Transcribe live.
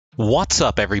What's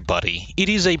up, everybody? It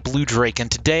is a Blue Drake, and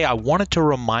today I wanted to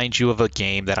remind you of a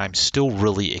game that I'm still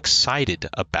really excited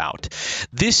about.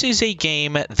 This is a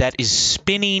game that is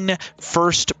spinning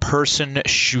first-person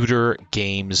shooter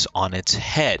games on its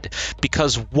head,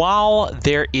 because while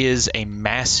there is a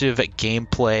massive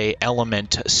gameplay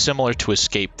element similar to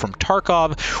Escape from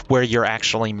Tarkov, where you're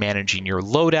actually managing your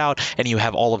loadout and you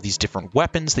have all of these different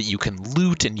weapons that you can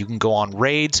loot and you can go on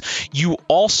raids, you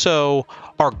also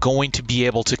are going to be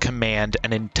able to command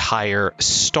an entire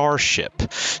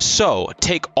starship. So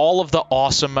take all of the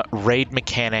awesome raid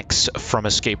mechanics from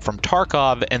Escape from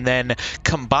Tarkov and then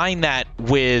combine that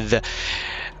with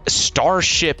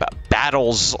starship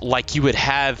battles like you would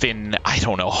have in, I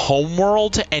don't know,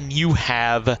 Homeworld, and you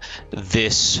have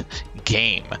this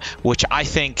game, which I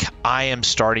think I am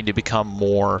starting to become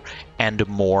more and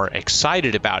more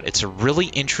excited about. It's a really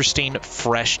interesting,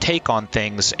 fresh take on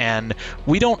things, and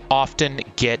we don't often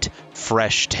get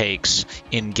fresh takes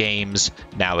in games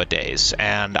nowadays,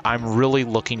 and I'm really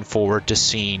looking forward to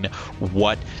seeing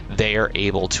what they are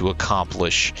able to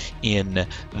accomplish in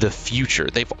the future.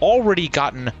 They've already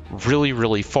gotten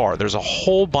really far. There's a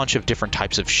whole bunch of different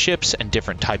types of ships and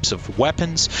different types of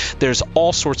weapons. There's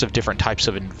all sorts of different types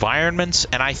of environments,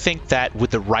 and I think that with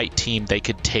the right team they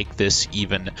could take this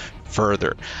even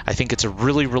further. I think it's a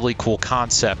really cool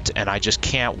concept, and I just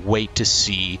can't wait to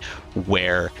see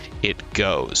where it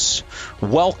goes.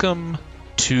 Welcome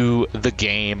to the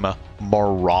game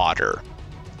Marauder,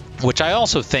 which I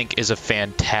also think is a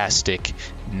fantastic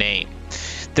name.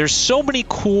 There's so many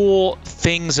cool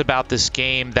things about this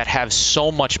game that have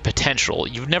so much potential.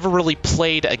 You've never really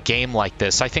played a game like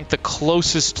this. I think the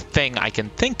closest thing I can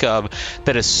think of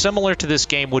that is similar to this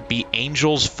game would be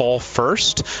Angels Fall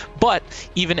First, but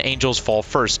even Angels Fall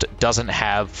First doesn't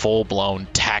have full-blown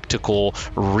tactical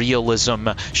realism,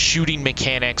 shooting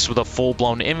mechanics with a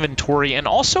full-blown inventory, and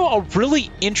also a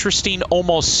really interesting,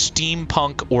 almost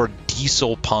steampunk or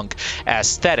diesel punk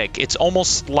aesthetic. It's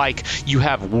almost like you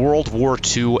have World War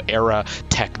II era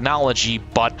technology,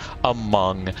 but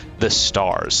among the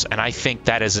stars. And I think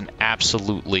that is an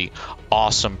absolutely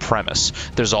awesome premise.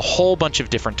 There's a whole bunch of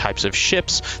different types of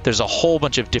ships. There's a whole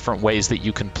bunch of different ways that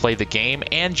you can play the game,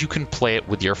 and you can play it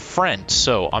with your friends.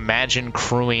 So imagine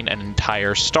crewing an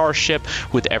entire starship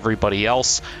with everybody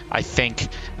else. I think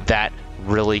that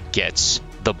really gets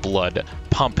the blood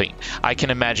pumping. I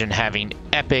can imagine having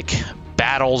epic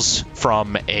battles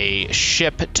from a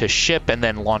ship to ship and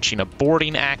then launching a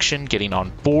boarding action, getting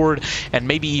on board, and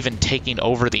maybe even taking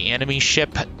over the enemy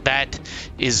ship. That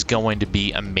is going to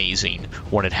be amazing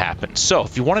when it happens. So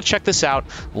if you want to check this out,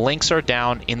 links are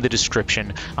down in the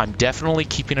description. I'm definitely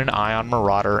keeping an eye on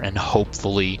Marauder, and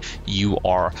hopefully you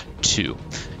are too.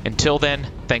 Until then,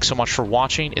 thanks so much for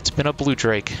watching. It's been a Blue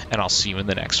Drake, and I'll see you in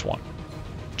the next one.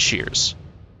 Cheers.